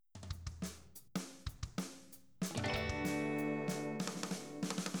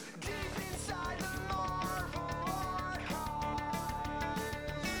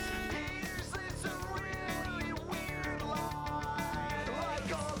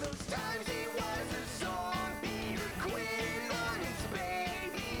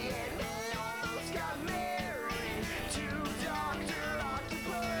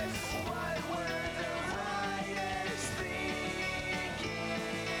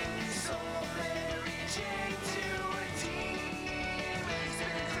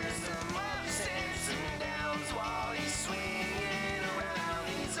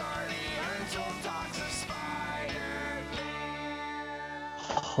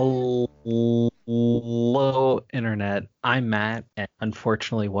Hello, Internet. I'm Matt, and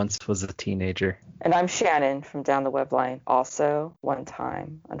unfortunately once was a teenager. And I'm Shannon from Down the Web Line, also one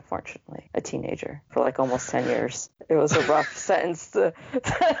time, unfortunately, a teenager for like almost 10 years. It was a rough sentence to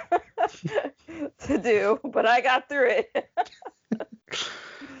do, but I got through it.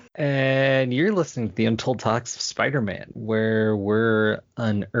 And you're listening to the Untold Talks of Spider-Man, where we're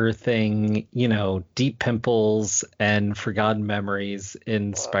unearthing, deep pimples and forgotten memories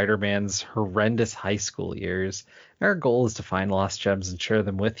in Spider-Man's horrendous high school years. Our goal is to find lost gems and share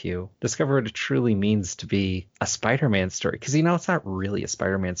them with you. Discover what it truly means to be a Spider-Man story. Because, it's not really a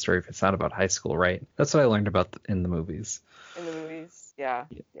Spider-Man story if it's not about high school, right? That's what I learned about in the movies. In the movies, yeah,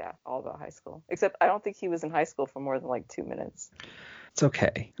 all about high school. Except I don't think he was in high school for more than like 2 minutes. It's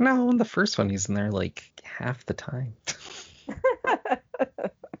okay. No, in the first one, he's in there like half the time.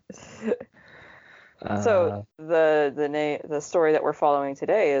 So the story that we're following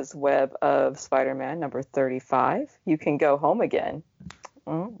today is Web of Spider-Man number 35. You can go home again.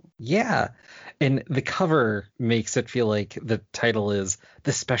 Mm. Yeah, and the cover makes it feel like the title is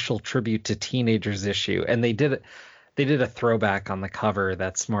the special tribute to teenagers issue, and they did a throwback on the cover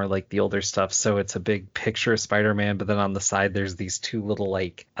that's more like the older stuff. So it's a big picture of Spider-Man, but then on the side there's these two little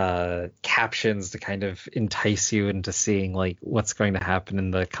captions to kind of entice you into seeing like what's going to happen in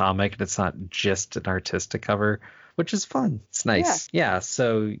the comic. And it's not just an artistic cover, which is fun. It's nice. Yeah.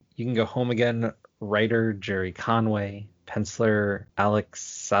 So you can go home again. Writer Jerry Conway, penciler Alex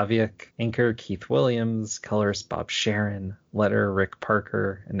Saviuk, inker Keith Williams, colorist Bob Sharon, letter Rick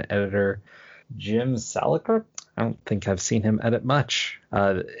Parker, and editor Jim Salicrup. I don't think I've seen him edit much.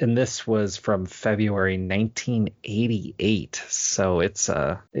 And this was from February 1988, so it's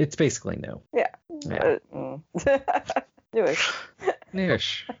basically new. Yeah. Newish.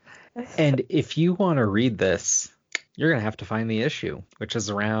 Newish. And if you want to read this, you're gonna have to find the issue, which is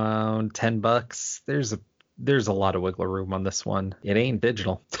around $10. There's a lot of wiggle room on this one. It ain't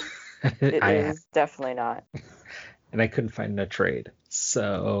digital. It is definitely not. And I couldn't find a trade.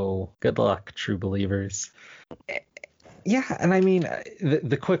 So good luck, true believers. Yeah, and I mean,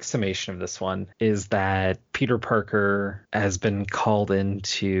 the quick summation of this one is that Peter Parker has been called in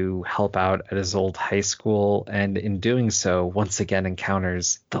to help out at his old high school, and in doing so, once again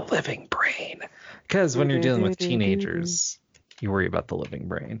encounters the living brain. Because when you're dealing with teenagers, you worry about the living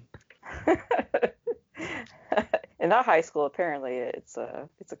brain. In that high school, apparently, it's a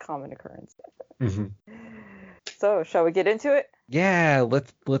common occurrence. Mm-hmm. So, shall we get into it? Yeah,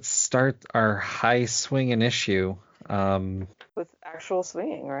 let's start our high swinging issue. With actual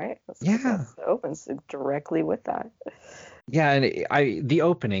swinging, right? Yeah. It opens directly with that. Yeah, and the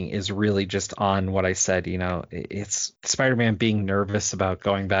opening is really just on what I said. It's Spider-Man being nervous about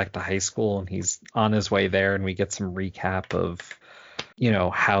going back to high school, and he's on his way there, and we get some recap of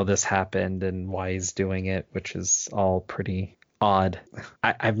how this happened and why he's doing it, which is all pretty odd.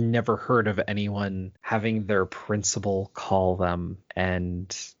 I've never heard of anyone having their principal call them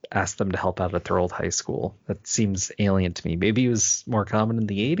and ask them to help out at their old high school. That seems alien to me. Maybe it was more common in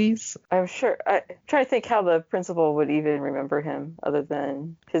the 80s. I'm sure. I'm trying to think how the principal would even remember him other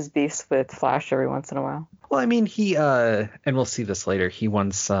than his beefs with Flash every once in a while. Well, I mean, he, and we'll see this later, he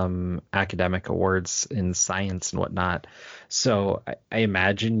won some academic awards in science and whatnot. So I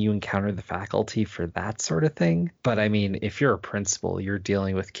imagine you encounter the faculty for that sort of thing. But I mean, if you're a principal, you're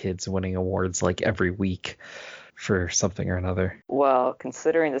dealing with kids winning awards like every week for something or another. Well,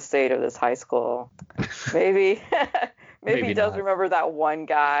 considering the state of this high school, maybe maybe he does remember that one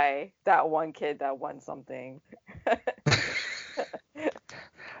guy, that one kid that won something.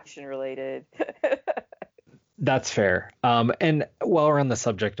 Related. That's fair. And while we're on the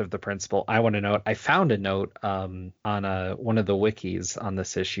subject of the principal, I want to note, I found a note on one of the wikis on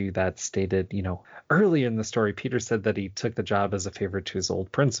this issue that stated, earlier in the story, Peter said that he took the job as a favor to his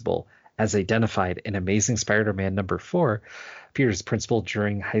old principal, as identified in Amazing Spider-Man number 4. Peter's principal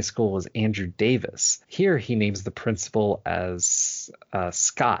during high school was Andrew Davis. Here he names the principal as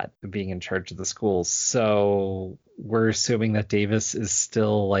Scott, being in charge of the school. So we're assuming that Davis is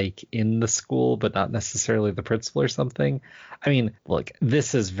still like in the school, but not necessarily the principal or something. I mean, look,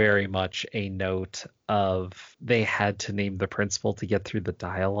 this is very much a note of they had to name the principal to get through the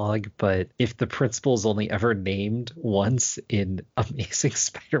dialogue. But if the principal is only ever named once in Amazing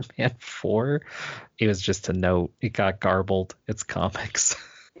Spider-Man 4, it was just a note. It got garbled. It's comics.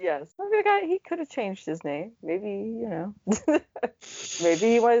 Yes. He could have changed his name. Maybe,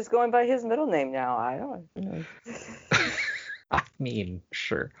 maybe he was going by his middle name now. I don't know. I mean,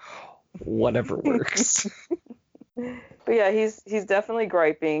 sure. Whatever works. But yeah, he's definitely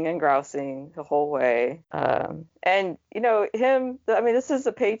griping and grousing the whole way. And him, I mean, this is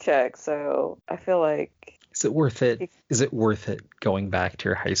a paycheck, so I feel like. Is it worth it? Is it worth it going back to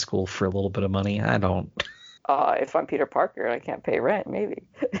your high school for a little bit of money? I don't. If I'm Peter Parker and I can't pay rent, maybe.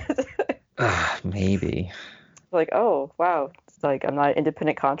 Maybe. Like, oh wow, it's like I'm not an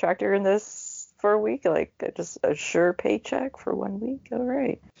independent contractor in this for a week, like just a sure paycheck for 1 week. All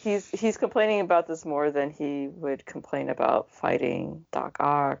right. He's complaining about this more than he would complain about fighting Doc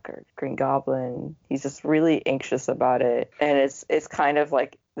Ock or Green Goblin. He's just really anxious about it, and it's kind of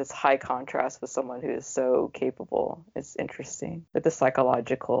like this high contrast with someone who is so capable. It's interesting that the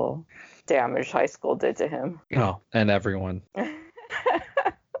psychological damage high school did to him. Oh, and everyone.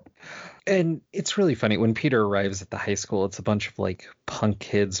 And it's really funny when Peter arrives at the high school. It's a bunch of like punk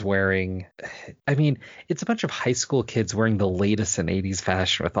kids wearing, it's a bunch of high school kids wearing the latest in 80s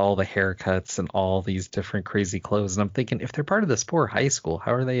fashion with all the haircuts and all these different crazy clothes. And I'm thinking, if they're part of this poor high school,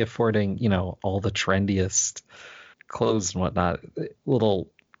 how are they affording, all the trendiest clothes and whatnot? Little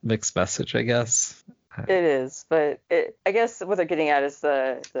mixed message, I guess. It is, but I guess what they're getting at is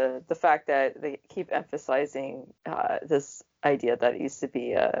the fact that they keep emphasizing this idea that it used to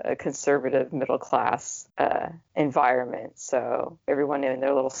be a conservative middle class environment. So everyone in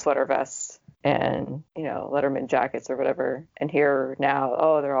their little sweater vests and Letterman jackets or whatever, and here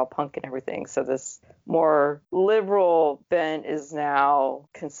now, they're all punk and everything. So this more liberal bent is now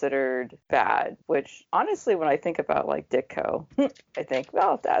considered bad, which honestly, when I think about like Ditko, I think,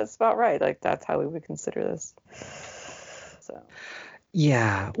 well, that's about right. Like that's how we would consider this. So.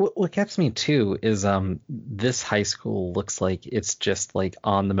 Yeah, what gets me too is this high school looks like it's just like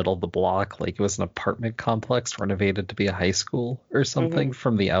on the middle of the block, like it was an apartment complex renovated to be a high school or something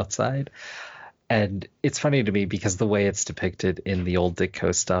from the outside. And it's funny to me because the way it's depicted in the old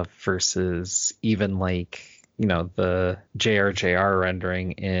Ditko stuff versus even like, the JRJR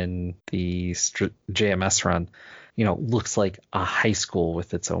rendering in the JMS run, looks like a high school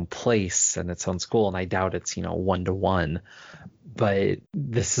with its own place and its own school. And I doubt it's, 1-to-1. But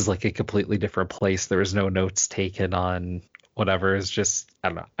this is like a completely different place. There was no notes taken on whatever. It's just, I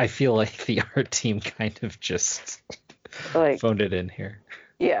don't know. I feel like the art team kind of just phoned it in here.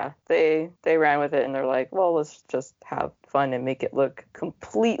 Yeah, they ran with it and they're like, well, let's just have fun and make it look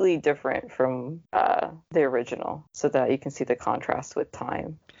completely different from the original so that you can see the contrast with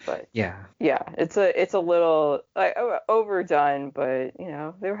time. But yeah, it's a little overdone, but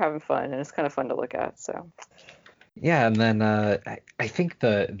they were having fun and it's kind of fun to look at. So. Yeah, and then I think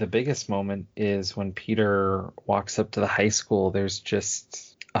the biggest moment is when Peter walks up to the high school. There's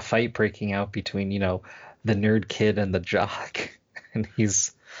just a fight breaking out between, the nerd kid and the jock. And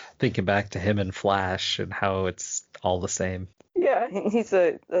he's thinking back to him in Flash and how it's all the same. Yeah, he's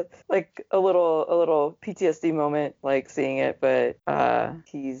a little PTSD moment, like seeing it, but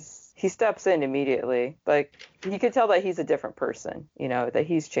he steps in immediately. Like you could tell that he's a different person, that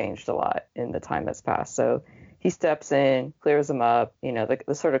he's changed a lot in the time that's passed. So he steps in, clears him up,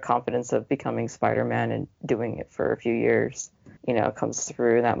 the sort of confidence of becoming Spider-Man and doing it for a few years, comes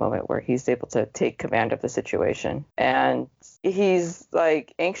through in that moment where he's able to take command of the situation. And he's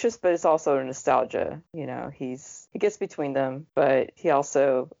like anxious, but it's also nostalgia. He gets between them, but he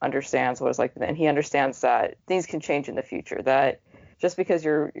also understands what it's like. And he understands that things can change in the future, that just because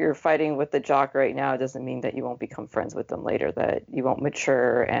you're fighting with the jock right now doesn't mean that you won't become friends with them later, that you won't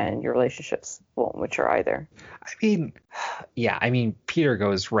mature and your relationships won't mature either. I mean, Peter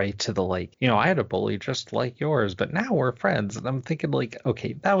goes right to the I had a bully just like yours, but now we're friends. And I'm thinking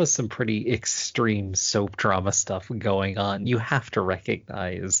okay, that was some pretty extreme soap drama stuff going on. You have to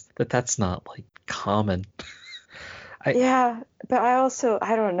recognize that that's not common. Yeah, but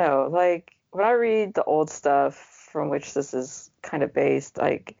I don't know. When I read the old stuff from which this is kind of based,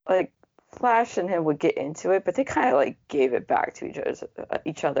 like Flash and him would get into it, but they kind of gave it back to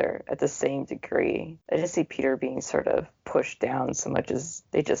each other at the same degree. I just see Peter being sort of pushed down so much as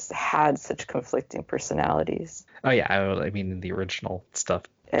they just had such conflicting personalities. Oh yeah, I mean in the original stuff,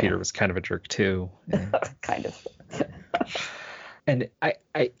 Peter was kind of a jerk too. Kind of. And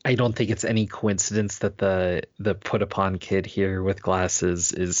I don't think it's any coincidence that the put upon kid here with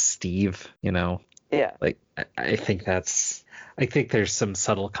glasses is Steve, Yeah. I think there's some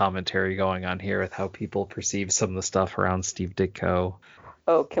subtle commentary going on here with how people perceive some of the stuff around Steve Ditko.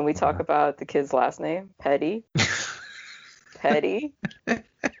 Oh, can we talk about the kid's last name? Petty? Petty?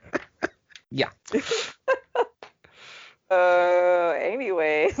 Yeah.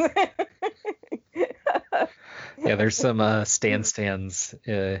 Anyways. Yeah, there's some stands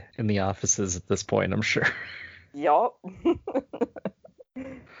in the offices at this point, I'm sure. Yup.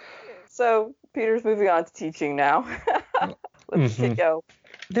 So Peter's moving on to teaching now. Let's get go.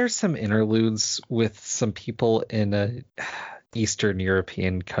 There's some interludes with some people in a Eastern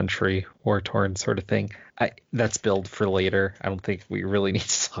European country, war-torn sort of thing. That's billed for later. I don't think we really need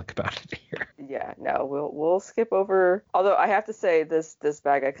to talk about it here. Yeah, no, we'll skip over. Although I have to say this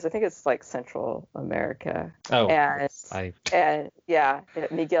bad guy, because I think it's like Central America. Oh, and yeah,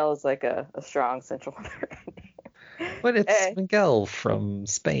 Miguel is like a strong Central American. But it's Miguel from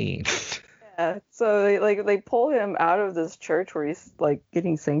Spain. Yeah, so they pull him out of this church where he's like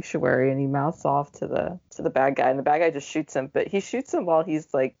getting sanctuary, and he mouths off to the bad guy, and the bad guy just shoots him, but he shoots him while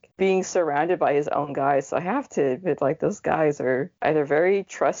he's like being surrounded by his own guys. So I have to admit, like, those guys are either very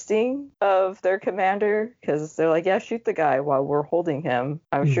trusting of their commander, because they're like, yeah, shoot the guy while we're holding him.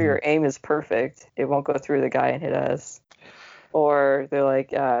 I'm sure your aim is perfect. It won't go through the guy and hit us. Or they're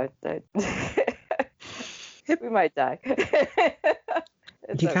like, we might die.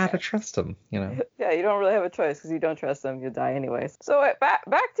 You gotta trust him, Yeah, you don't really have a choice, because you don't trust them, you'll die anyways. So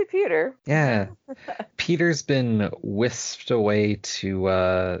back to Peter. Yeah, Peter's been whisked away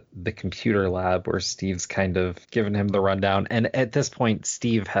to the computer lab where Steve's kind of given him the rundown. And at this point,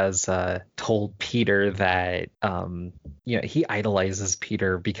 Steve has told Peter that he idolizes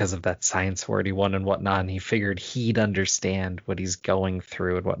Peter because of that science award he won and whatnot. And he figured he'd understand what he's going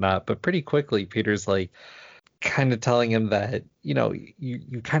through and whatnot. But pretty quickly, Peter's like, kind of telling him that,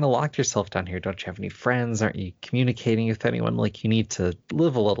 you kind of locked yourself down here. Don't you have any friends? Aren't you communicating with anyone? Like, you need to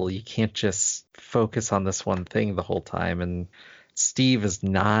live a little. You can't just focus on this one thing the whole time. And Steve is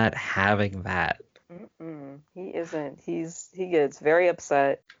not having that. He isn't. He gets very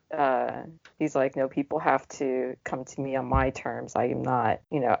upset. He's like, no, people have to come to me on my terms. I am not,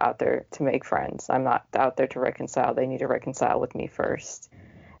 out there to make friends. I'm not out there to reconcile. They need to reconcile with me first.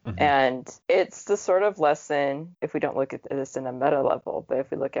 And it's the sort of lesson, if we don't look at this in a meta level, but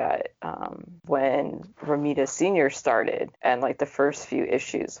if we look at when Romita Sr. started, and like the first few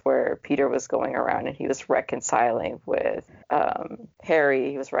issues where Peter was going around and he was reconciling with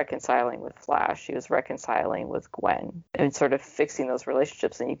Harry, he was reconciling with Flash, he was reconciling with Gwen, and sort of fixing those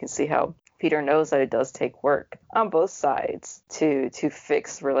relationships. And you can see how Peter knows that it does take work on both sides to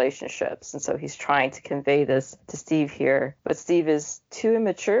fix relationships. And so he's trying to convey this to Steve here, but Steve is too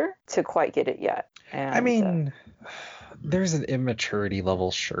immature to quite get it yet. And, I mean, there's an immaturity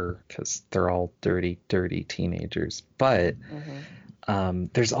level, sure, because they're all dirty teenagers. But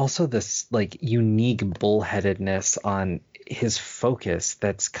there's also this like unique bullheadedness on his focus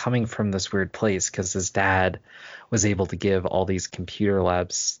that's coming from this weird place, because his dad was able to give all these computer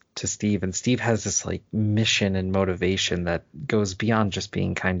labs to Steve, and Steve has this like mission and motivation that goes beyond just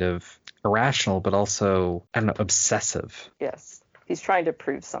being kind of irrational, but also, I don't know, obsessive. Yes. He's trying to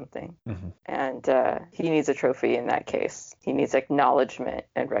prove something, and he needs a trophy in that case. He needs acknowledgement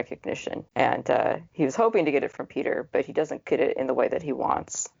and recognition, and he was hoping to get it from Peter, but he doesn't get it in the way that he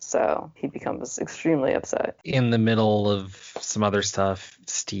wants, so he becomes extremely upset. In the middle of some other stuff,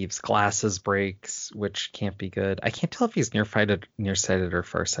 Steve's glasses breaks, which can't be good. I can't tell if he's nearsighted or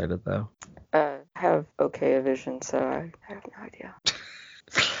farsighted, though. I have okay vision, so I have no idea.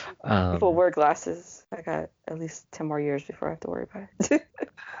 People wear glasses. I got at least 10 more years before I have to worry about it.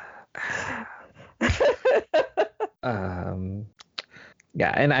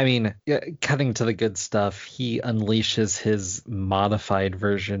 Yeah, and I mean, cutting to the good stuff, he unleashes his modified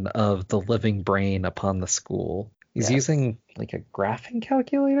version of the living brain upon the school. He's using like a graphing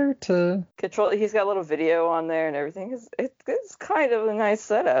calculator to control. He's got a little video on there and everything. It's kind of a nice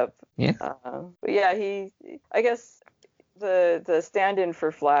setup. Yeah. But yeah, I guess the stand-in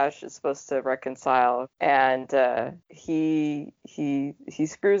for Flash is supposed to reconcile, and he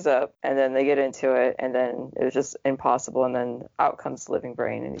screws up, and then they get into it, and then it was just impossible, and then out comes the living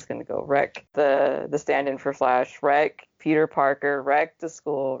brain, and he's going to go wreck the stand-in for Flash, wreck Peter Parker, wreck the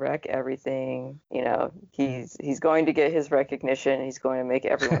school, wreck everything. He's going to get his recognition. He's going to make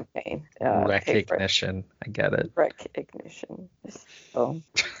everyone pay. Recognition. I get it. Recognition. Oh.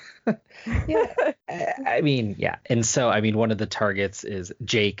 Yeah. I mean, yeah. And so, I mean, one of the targets is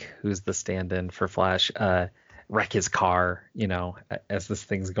Jake, who's the stand-in for Flash, wreck his car, as this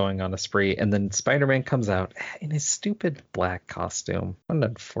thing's going on a spree. And then Spider-Man comes out in his stupid black costume. What an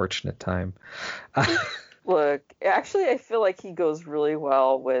unfortunate time. Look, actually, I feel like he goes really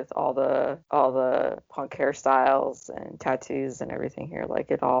well with all the punk hairstyles and tattoos and everything here. Like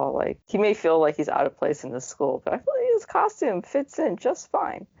it all, like he may feel like he's out of place in the school, but I feel like his costume fits in just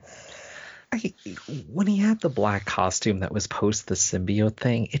fine. When he had the black costume that was post the symbiote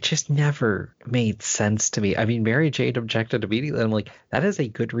thing, it just never made sense to me. I mean, Mary Jane objected immediately. I'm like, that is a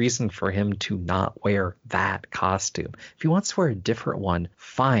good reason for him to not wear that costume. If he wants to wear a different one,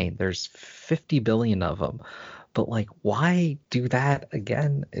 fine. There's 50 billion of them. but like, why do that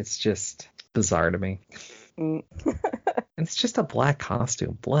again? It's just bizarre to me. Mm. And it's just a black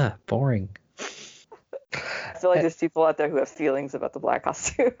costume. Blah, boring. I feel like there's people out there who have feelings about the black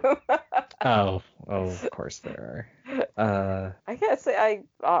costume. Oh, of course there are. I can't say I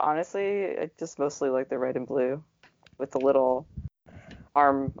honestly, I just mostly like the red and blue with the little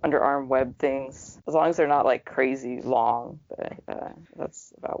underarm web things, as long as they're not like crazy long. But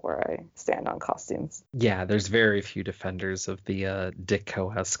that's about where I stand on costumes. Yeah, there's very few defenders of the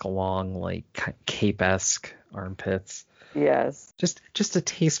Ditko-esque long, like cape-esque armpits. Yes. Just a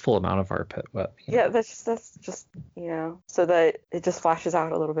tasteful amount of armpit web. Yeah, that's just so that it just flashes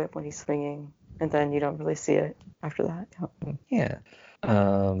out a little bit when he's swinging, and then you don't really see it after that. Yeah.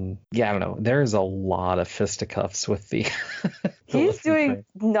 Yeah, I don't know. There's a lot of fisticuffs with the. He's doing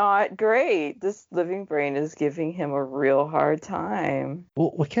not great. This living brain is giving him a real hard time.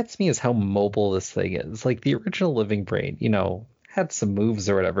 Well, what gets me is how mobile this thing is. Like the original living brain, had some moves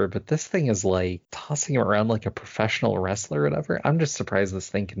or whatever, but this thing is like tossing him around like a professional wrestler or whatever. I'm just surprised this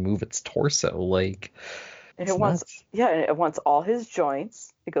thing can move its torso. Like, and it wants all his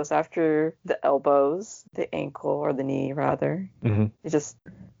joints. It goes after the elbows, the ankle, or the knee rather. Mm-hmm. It just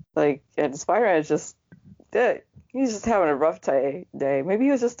and Spider-Man is just he's just having a rough day. Maybe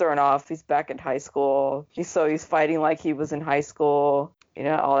he was just thrown off. He's back in high school. He's fighting like he was in high school.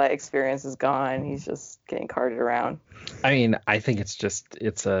 All that experience is gone. He's just getting carted around. I mean, I think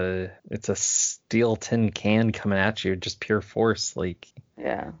it's a steel tin can coming at you, just pure force. Like,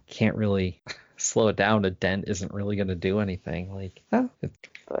 yeah, can't really slow it down. A dent isn't really going to do anything. Like,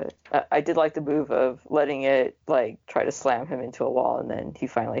 but I did like the move of letting it try to slam him into a wall, and then he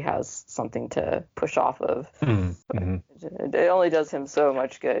finally has something to push off of. Mm-hmm. It only does him so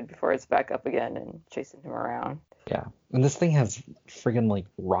much good before it's back up again and chasing him around. Yeah, and this thing has friggin' like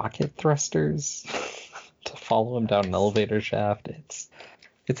rocket thrusters to follow him down an elevator shaft.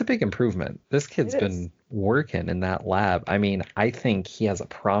 It's a big improvement. This kid's been working in that lab. I mean, I think he has a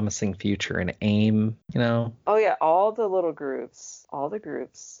promising future in AIM, Oh yeah, all the groups.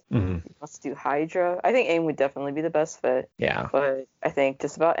 Mm-hmm. He wants to do Hydra. I think AIM would definitely be the best fit. Yeah. But I think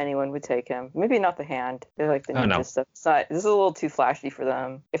just about anyone would take him. Maybe not the hand. They like the ninja stuff. This is a little too flashy for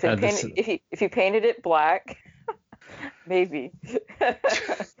them. If he painted it black, maybe.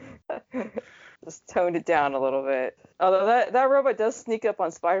 Just toned it down a little bit. Although that robot does sneak up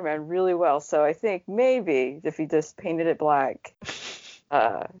on Spider-Man really well, so I think maybe if he just painted it black,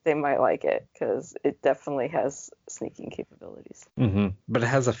 they might like it, because it definitely has sneaking capabilities. Mm-hmm. But it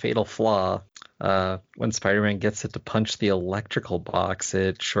has a fatal flaw. When Spider-Man gets it to punch the electrical box,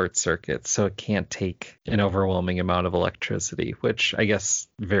 it short circuits, so it can't take an overwhelming amount of electricity, which I guess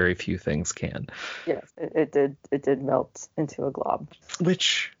very few things can. Yes, it did melt into a glob.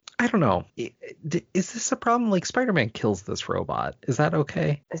 Which, I don't know. Is this a problem? Like, Spider-Man kills this robot. Is that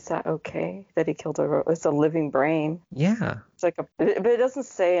okay? Is that okay that he killed a robot? It's a living brain. Yeah. It's but it doesn't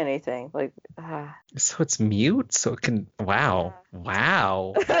say anything. So it's mute? So it can... Wow.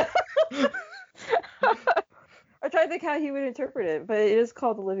 Wow. I tried to think how he would interpret it, but it is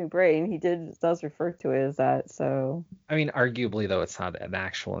called the living brain. He does refer to it as that, so... I mean, arguably, though, it's not an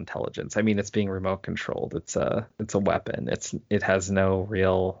actual intelligence. I mean, it's being remote controlled. It's a weapon. It has no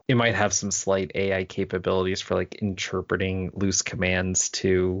real... It might have some slight AI capabilities for, like, interpreting loose commands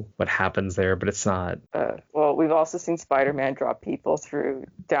to what happens there, but it's not... Well, we've also seen Spider-Man drop people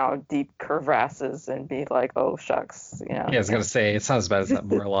down deep crevasses and be like, oh, shucks, Yeah, I was going to say, it's not as bad as that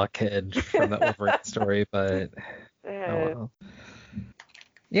Morlock kid from that Wolverine story, but... Oh, well.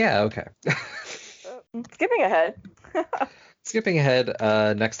 Yeah, okay. Skipping ahead,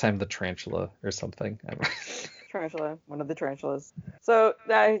 next time the tarantula or something. Tarantula, one of the tarantulas. So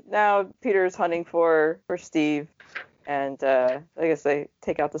now Peter's hunting for Steve, and I guess they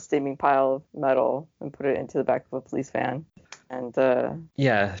take out the steaming pile of metal and put it into the back of a police van. And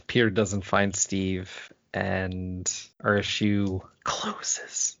yeah, Peter doesn't find Steve, and our issue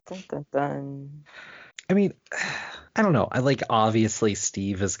closes. Dun, dun, dun. I mean, I don't know. Obviously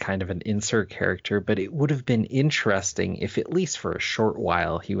Steve is kind of an insert character, but it would have been interesting if at least for a short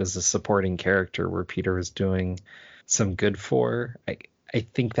while he was a supporting character where Peter was doing some good for. I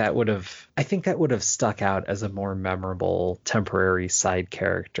think that would have stuck out as a more memorable temporary side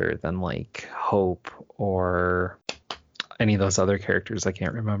character than like Hope or any of those other characters I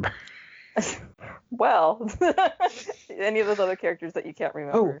can't remember. Well, any of those other characters that you can't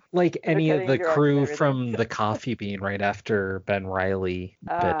remember. Oh, like any of the crew from the Coffee Bean right after Ben Reilly.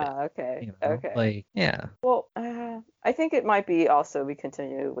 Okay. Okay. Like, yeah. Well, I think it might be also we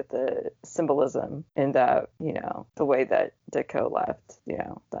continue with the symbolism in that, the way that Ditko left,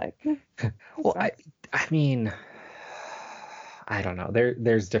 like. Well, I mean, I don't know.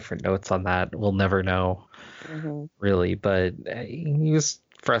 There's different notes on that. We'll never know Hmm. really, but he was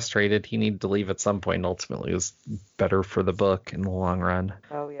frustrated. He needed to leave at some point. And ultimately, it was better for the book in the long run.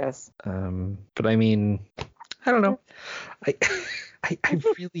 Oh yes. But I mean, I don't know. I I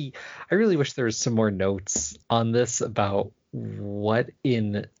really wish there was some more notes on this about what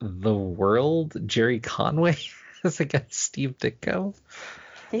in the world Jerry Conway has against Steve Ditko.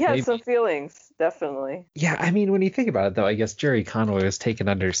 He had Maybe. some feelings, definitely. Yeah, I mean, when you think about it, though, I guess Jerry Conway was taken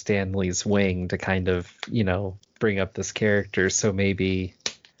under Stan Lee's wing to kind of, bring up this character. So maybe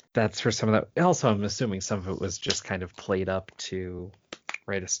that's for some of that. Also, I'm assuming some of it was just kind of played up to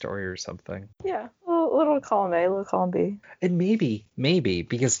write a story or something. Yeah, little column A, little column B. And maybe,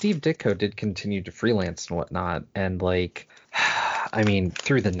 because Steve Ditko did continue to freelance and whatnot, and like, I mean,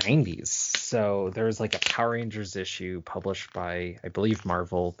 through the 90s. So there was like a Power Rangers issue published by, I believe,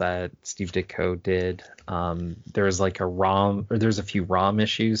 Marvel that Steve Ditko did. There was like there's a few ROM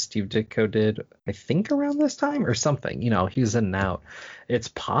issues Steve Ditko did, I think around this time or something. He was in and out. It's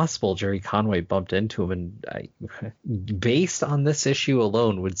possible Jerry Conway bumped into him, and based on this issue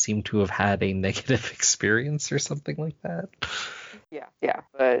alone, would seem to have had a negative experience or something like that. Yeah,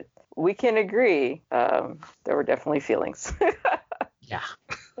 but we can agree there were definitely feelings. Yeah.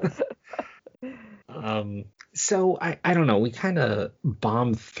 So I don't know. We kind of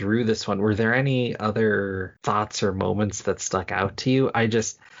bombed through this one. Were there any other thoughts or moments that stuck out to you? I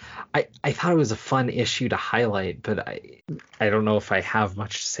thought it was a fun issue to highlight, but I don't know if I have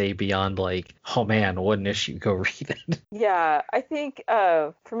much to say beyond like, oh man, what an issue, go read it. Yeah, I think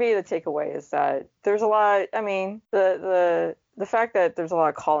for me the takeaway is that there's a lot. I mean, the fact that there's a lot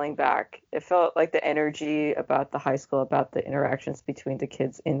of calling back, it felt like the energy about the high school, about the interactions between the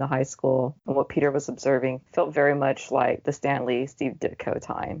kids in the high school and what Peter was observing felt very much like the Stan Lee, Steve Ditko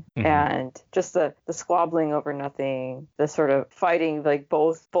time. Mhm. And just the squabbling over nothing, the sort of fighting, like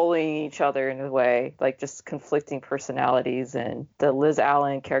both bullying each other in a way, like just conflicting personalities, and the Liz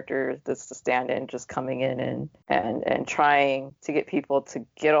Allen character that's the stand-in just coming in and trying to get people to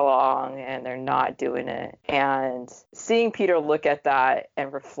get along, and they're not doing it. And seeing Peter look at that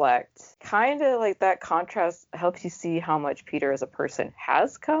and reflect, kind of like that contrast helps you see how much Peter as a person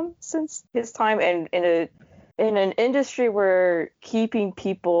has come since his time, and in an industry where keeping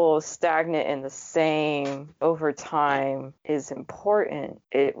people stagnant and the same over time is important.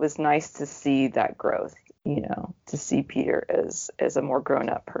 It was nice to see that growth, to see Peter as a more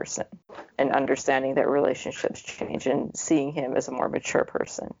grown-up person and understanding that relationships change, and seeing him as a more mature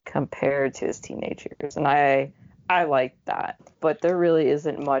person compared to his teenage years. And I like that, but there really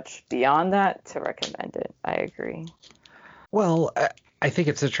isn't much beyond that to recommend it. I agree. Well, I think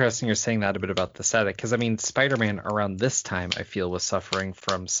it's interesting you're saying that a bit about the static, because I mean, Spider-Man around this time I feel was suffering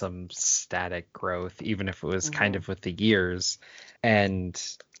from some static growth, even if it was kind of with the years. And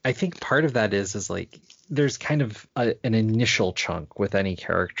I think part of that is like there's kind of an initial chunk with any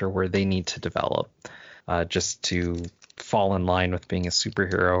character where they need to develop just to fall in line with being a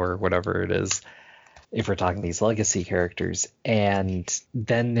superhero or whatever it is, if we're talking these legacy characters. And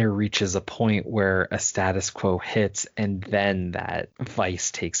then there reaches a point where a status quo hits, and then that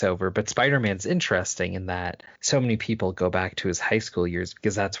vice takes over. But Spider-Man's interesting in that so many people go back to his high school years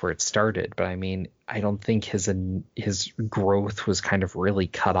because that's where it started. But I mean, I don't think his growth was kind of really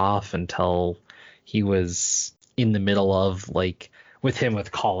cut off until he was in the middle of, like,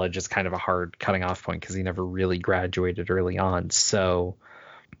 with college is kind of a hard cutting off point because he never really graduated early on. So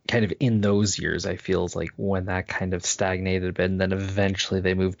kind of in those years, I feel is like when that kind of stagnated a bit, and then eventually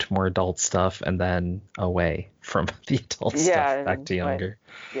they moved to more adult stuff, and then away from the adult stuff back to younger.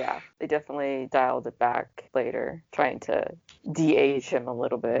 Yeah, they definitely dialed it back later, trying to de-age him a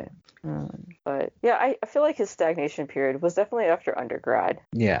little bit. But yeah, I feel like his stagnation period was definitely after undergrad.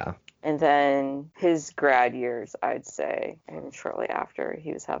 Yeah. And then his grad years, I'd say, and shortly after,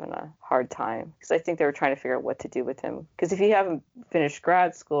 he was having a hard time. Because I think they were trying to figure out what to do with him. Because if he haven't finished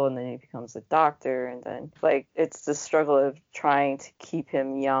grad school and then he becomes a doctor, and then, like, it's the struggle of trying to keep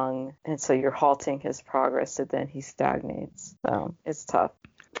him young. And so you're halting his progress, and then he stagnates. So it's tough.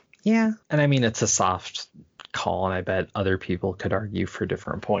 Yeah. And I mean, it's a soft call, and I bet other people could argue for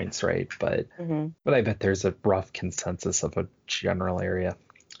different points, right? But I bet there's a rough consensus of a general area.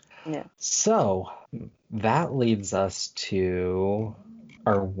 Yeah. So that leads us to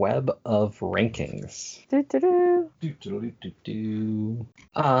our web of rankings.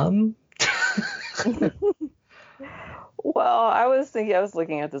 Well, I was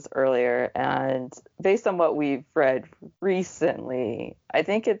looking at this earlier, and based on what we've read recently, I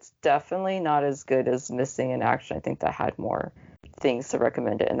think it's definitely not as good as Missing in Action. I think that had more things to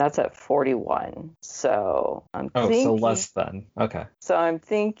recommend it, and that's at 41. So so less than. Okay. So I'm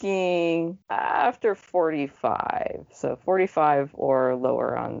thinking after 45. So 45 or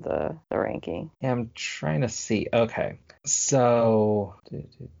lower on the ranking. Yeah, I'm trying to see. Okay. So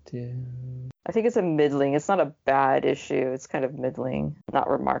I think it's a middling. It's not a bad issue. It's kind of middling, not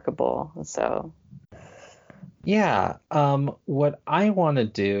remarkable. So yeah, what I want to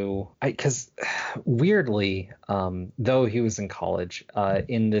do, because weirdly, though he was in college,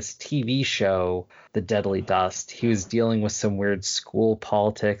 in this TV show, The Deadly Dust, he was dealing with some weird school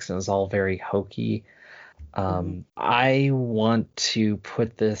politics and it was all very hokey. I want to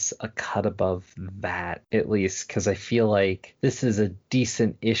put this a cut above that, at least, because I feel like this is a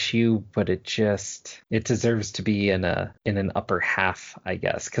decent issue, but it deserves to be in an upper half, I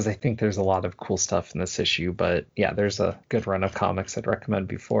guess, because I think there's a lot of cool stuff in this issue. But yeah, there's a good run of comics I'd recommend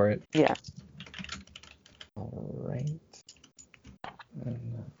before it. Yeah.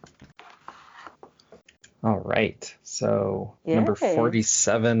 All right. So number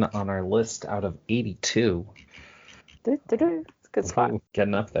 47 on our list out of 82. It's a good spot. Ooh,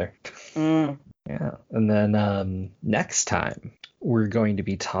 getting up there. Yeah. And then next time we're going to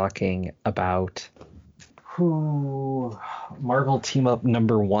be talking about Marvel Team Up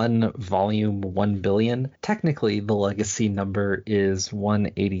number 1, volume 1 billion. Technically, the legacy number is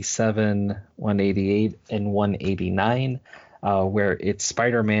 187, 188, and 189. Where it's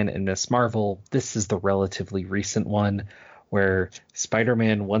Spider-Man and Miss Marvel. This is the relatively recent one where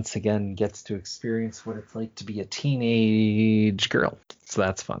Spider-Man once again gets to experience what it's like to be a teenage girl. So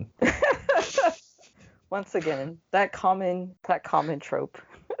that's fun. Once again, that common trope.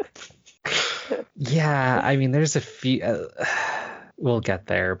 Yeah, I mean, there's a few. We'll get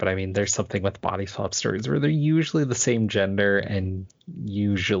there, but I mean, there's something with body swap stories where they're usually the same gender and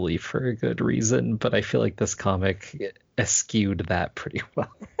usually for a good reason. But I feel like this comic eschewed that pretty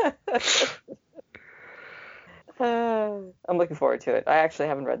well. I'm looking forward to it. I actually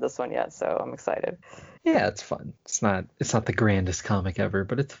haven't read this one yet, so I'm excited. Yeah, it's fun. It's not the grandest comic ever,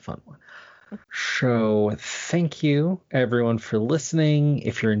 but it's a fun one. So thank you everyone for listening.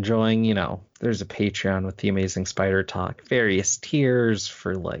 If you're enjoying, there's a Patreon with the Amazing Spider Talk, various tiers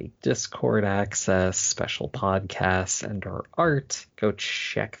for like Discord access, special podcasts, and our art. Go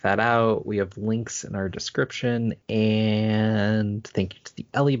check that out. We have links in our description. And thank you to the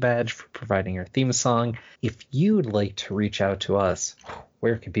Ellie Badge for providing our theme song. If you'd like to reach out to us,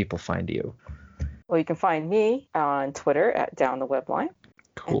 where can people find you? Well, you can find me on Twitter at Down the Webline.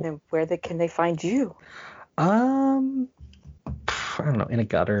 Cool. And then can they find you? I don't know, in a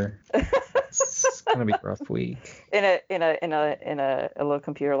gutter. It's gonna be a rough week. In a little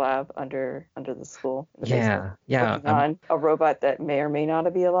computer lab under the school. Yeah. Working on a robot that may or may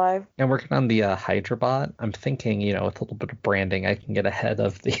not be alive. I'm working on the Hydrabot. I'm thinking, with a little bit of branding, I can get ahead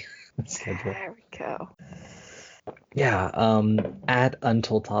of the schedule. There we go. Yeah. At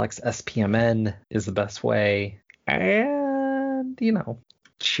Untold Talks SPMN is the best way. And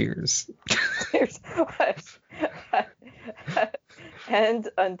cheers. Cheers. And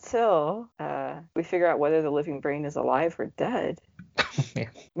until we figure out whether the living brain is alive or dead,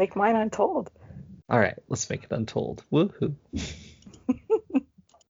 make mine untold. All right, let's make it untold. Woohoo.